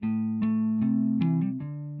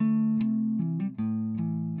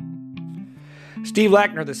Steve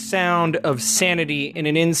Lackner, the sound of sanity in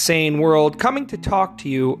an insane world, coming to talk to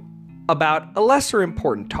you about a lesser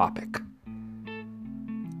important topic.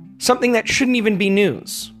 Something that shouldn't even be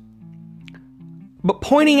news. But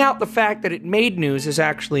pointing out the fact that it made news is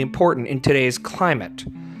actually important in today's climate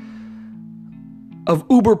of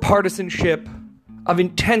uber partisanship, of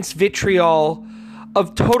intense vitriol,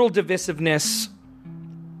 of total divisiveness,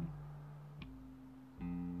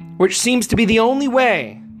 which seems to be the only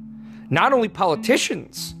way not only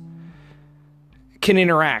politicians can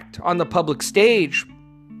interact on the public stage,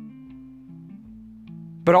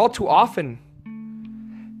 but all too often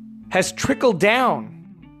has trickled down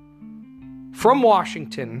from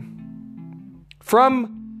Washington,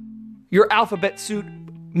 from your alphabet soup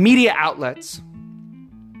media outlets,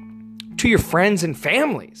 to your friends and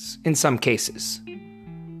families in some cases.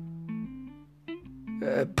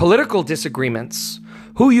 Political disagreements,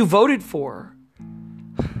 who you voted for,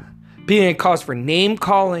 being a cause for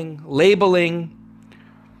name-calling, labeling,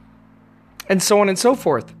 and so on and so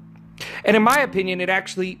forth. And in my opinion, it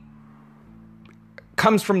actually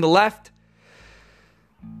comes from the left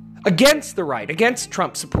against the right, against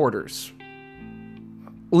Trump supporters,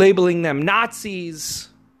 labeling them Nazis,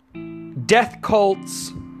 death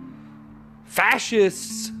cults,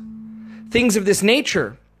 fascists, things of this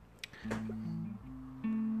nature,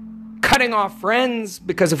 cutting off friends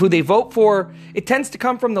because of who they vote for. It tends to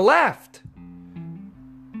come from the left,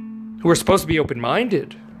 who are supposed to be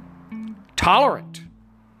open-minded, tolerant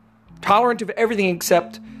of everything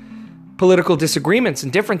except political disagreements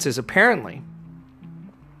and differences, apparently.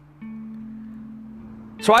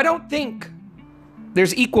 So I don't think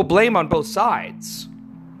there's equal blame on both sides.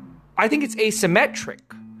 I think it's asymmetric.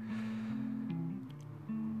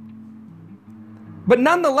 But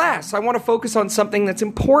nonetheless, I want to focus on something that's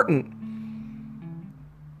important.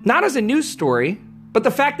 Not as a news story, but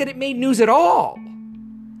the fact that it made news at all.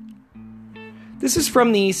 This is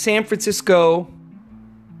from the San Francisco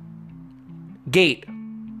Gate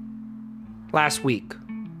last week.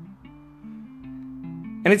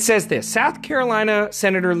 And it says this: South Carolina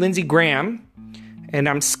Senator Lindsey Graham, and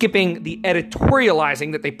I'm skipping the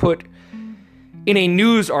editorializing that they put in a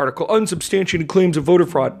news article, unsubstantiated claims of voter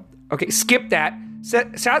fraud. Okay, skip that.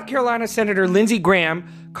 South Carolina Senator Lindsey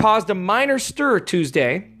Graham caused a minor stir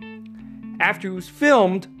Tuesday after he was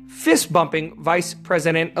filmed fist-bumping Vice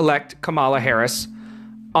President-elect Kamala Harris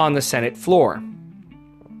on the Senate floor.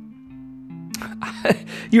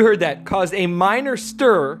 You heard that. Caused a minor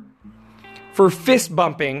stir for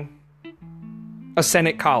fist-bumping a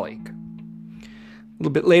Senate colleague. A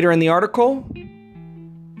little bit later in the article,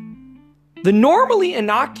 the normally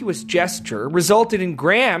innocuous gesture resulted in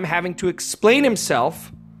Graham having to explain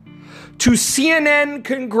himself to CNN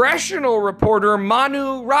congressional reporter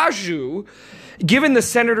Manu Raju, given the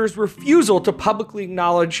senator's refusal to publicly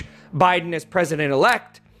acknowledge Biden as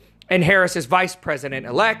president-elect and Harris as vice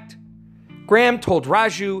president-elect. Graham told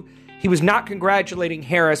Raju he was not congratulating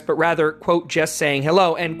Harris, but rather, quote, just saying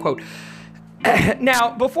hello, end quote.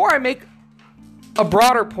 Now, before I make a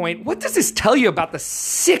broader point, what does this tell you about the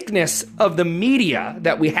sickness of the media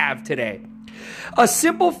that we have today? A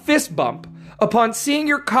simple fist bump upon seeing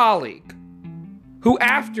your colleague, who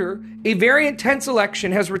after a very intense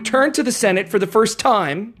election has returned to the Senate for the first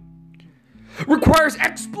time, requires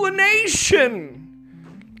explanation.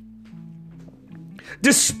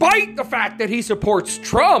 Despite the fact that he supports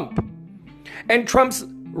Trump and Trump's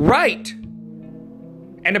right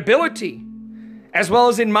and ability, as well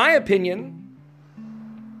as, in my opinion,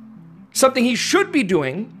 something he should be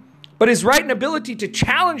doing, but his right and ability to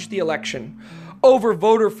challenge the election over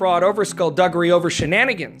voter fraud, over skullduggery, over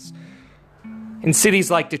shenanigans in cities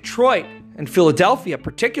like Detroit and Philadelphia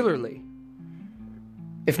particularly,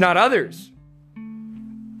 if not others.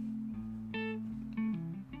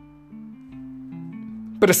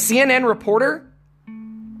 But a CNN reporter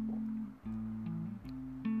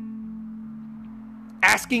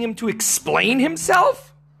asking him to explain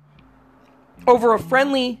himself over a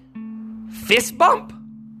friendly fist bump?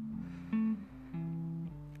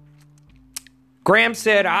 Graham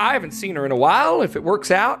said, I haven't seen her in a while. If it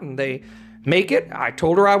works out and they make it, I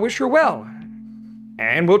told her I wish her well.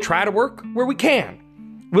 And we'll try to work where we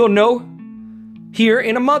can. We'll know here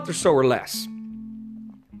in a month or so or less.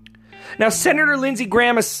 Now, Senator Lindsey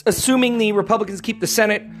Graham, assuming the Republicans keep the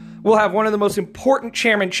Senate, will have one of the most important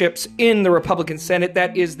chairmanships in the Republican Senate.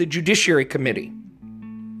 That is the Judiciary Committee.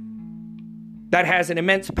 That has an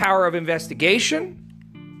immense power of investigation.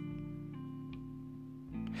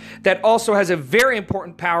 That also has a very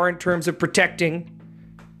important power in terms of protecting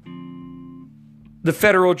the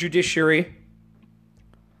federal judiciary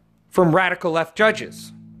from radical left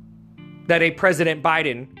judges. that a President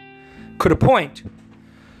Biden could appoint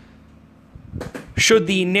should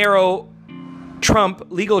the narrow Trump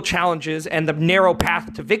legal challenges and the narrow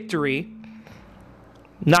path to victory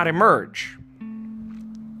not emerge.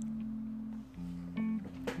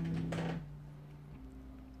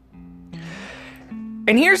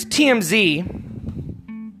 And here's TMZ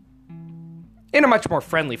in a much more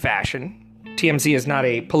friendly fashion. TMZ is not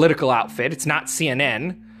a political outfit. It's not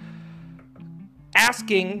CNN.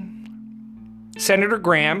 Asking Senator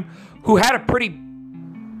Graham, who had a pretty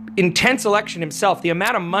intense election himself, the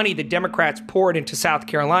amount of money the Democrats poured into South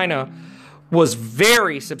Carolina was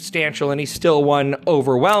very substantial, and he still won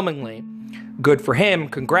overwhelmingly. Good for him.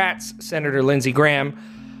 Congrats, Senator Lindsey Graham.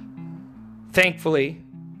 Thankfully,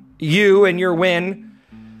 you and your win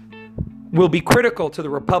will be critical to the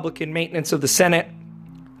Republican maintenance of the Senate,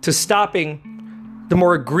 to stopping the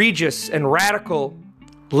more egregious and radical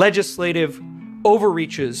legislative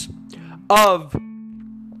overreaches of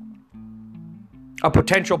a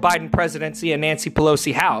potential Biden presidency and Nancy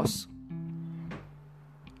Pelosi House.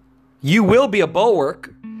 You will be a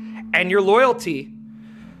bulwark, and your loyalty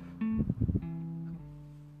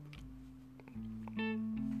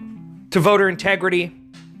to voter integrity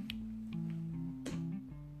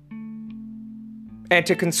and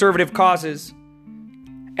to conservative causes,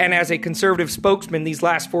 and as a conservative spokesman these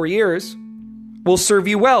last 4 years, will serve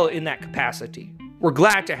you well in that capacity. We're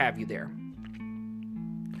glad to have you there.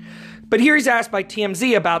 But here he's asked by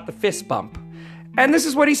TMZ about the fist bump. And this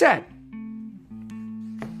is what he said.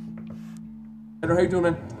 How you doing,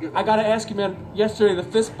 man? I got to ask you, man, yesterday the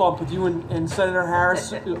fist bump with you and Senator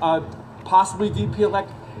Harris, possibly VP elect.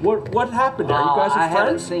 What happened there? You guys are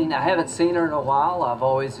friends? I haven't seen her in a while. I've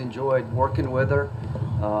always enjoyed working with her.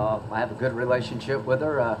 I have a good relationship with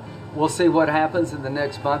her. We'll see what happens in the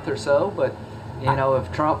next month or so. But, you know,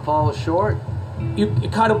 if Trump falls short,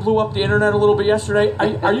 it kind of blew up the internet a little bit yesterday.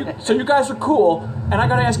 Are you? So you guys are cool. And I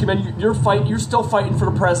got to ask you, man, you're still fighting for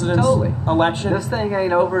the president's election. This thing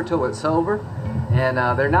ain't over till it's over, and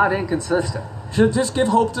they're not inconsistent. Should just give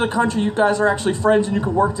hope to the country. You guys are actually friends and you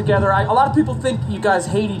can work together. A lot of people think you guys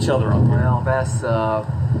hate each other up here. Well, that's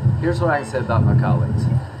here's what I can say about my colleagues.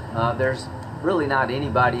 There's really not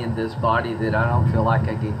anybody in this body that I don't feel like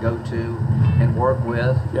I can go to and work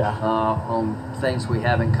with on things we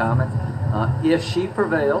have in common. If she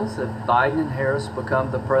prevails, if Biden and Harris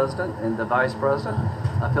become the president and the vice president,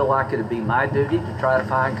 I feel like it would be my duty to try to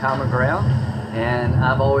find common ground. And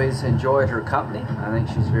I've always enjoyed her company. I think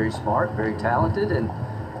she's very smart, very talented, and,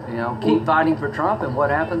 you know, keep fighting for Trump, and what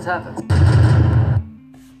happens, happens.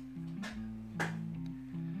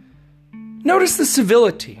 Notice the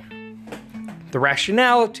civility, the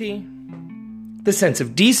rationality, the sense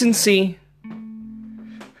of decency,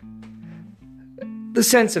 the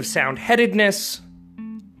sense of sound-headedness,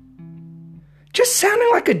 just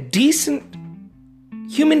sounding like a decent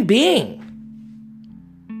human being.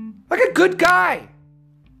 Like a good guy.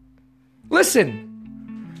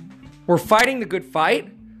 Listen, we're fighting the good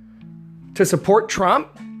fight to support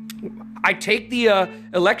Trump. I take the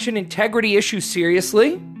election integrity issue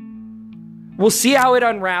seriously. We'll see how it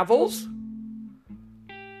unravels.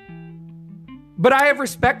 But I have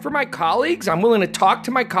respect for my colleagues. I'm willing to talk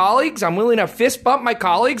to my colleagues. I'm willing to fist bump my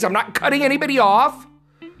colleagues. I'm not cutting anybody off.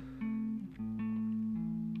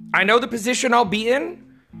 I know the position I'll be in.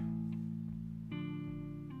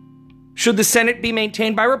 Should the Senate be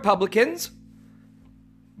maintained by Republicans?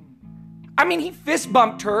 I mean, he fist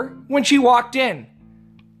bumped her when she walked in.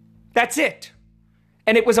 That's it.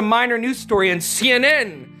 And it was a minor news story, and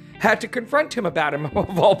CNN had to confront him about him,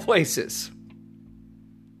 of all places.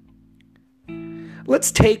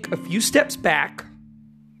 Let's take a few steps back.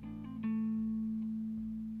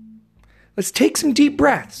 Let's take some deep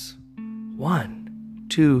breaths. 1,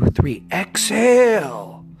 2, 3. Exhale.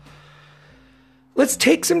 Let's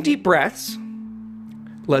take some deep breaths.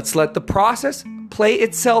 Let's let the process play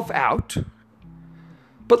itself out.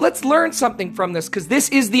 But let's learn something from this, because this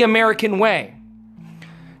is the American way.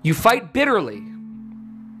 You fight bitterly.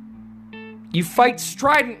 You fight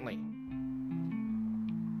stridently.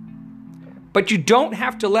 But you don't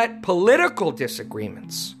have to let political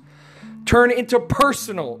disagreements turn into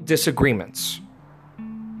personal disagreements.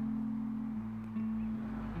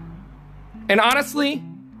 And honestly,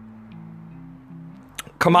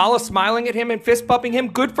 Kamala smiling at him and fist bumping him,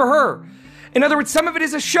 good for her. In other words, some of it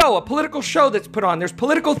is a show, a political show that's put on. There's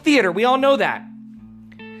political theater. We all know that.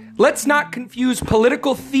 Let's not confuse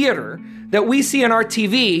political theater that we see on our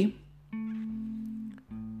TV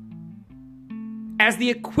as the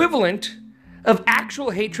equivalent of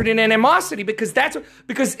actual hatred and animosity, because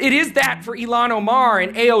it is that for Ilhan Omar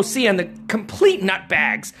and AOC and the complete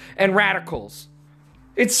nutbags and radicals.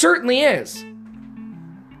 It certainly is.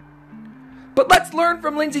 But let's learn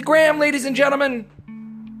from Lindsey Graham, ladies and gentlemen.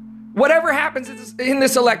 Whatever happens in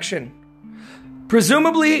this election,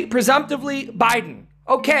 presumptively Biden.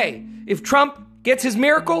 Okay, if Trump gets his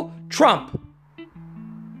miracle, Trump.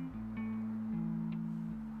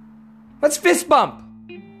 Let's fist bump,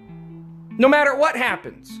 no matter what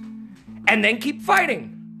happens, and then keep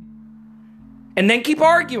fighting, and then keep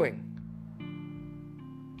arguing.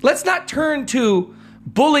 Let's not turn to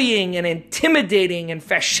bullying and intimidating and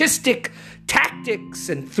fascistic tactics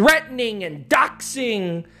and threatening and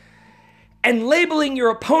doxing and labeling your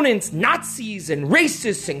opponents Nazis and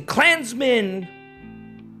racists and Klansmen.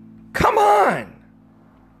 Come on.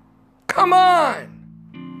 Come on.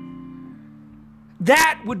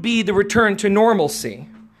 That would be the return to normalcy.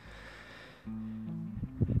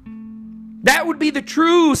 That would be the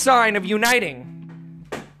true sign of uniting.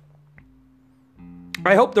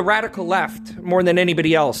 I hope the radical left, more than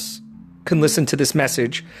anybody else, can listen to this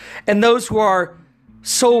message. And those who are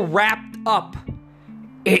so wrapped up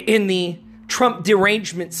in the Trump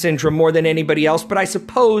derangement syndrome more than anybody else. But I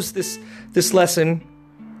suppose this lesson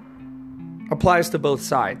applies to both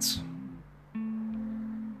sides.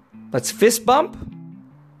 Let's fist bump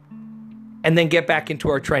and then get back into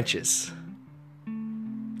our trenches.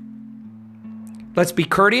 Let's be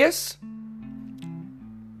courteous,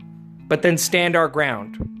 but then stand our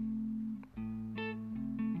ground.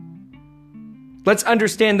 Let's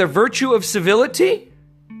understand the virtue of civility,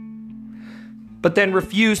 but then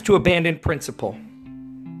refuse to abandon principle.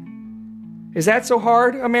 Is that so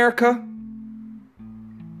hard, America?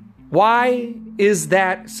 Why is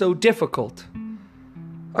that so difficult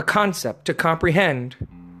a concept to comprehend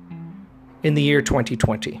in the year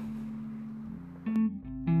 2020?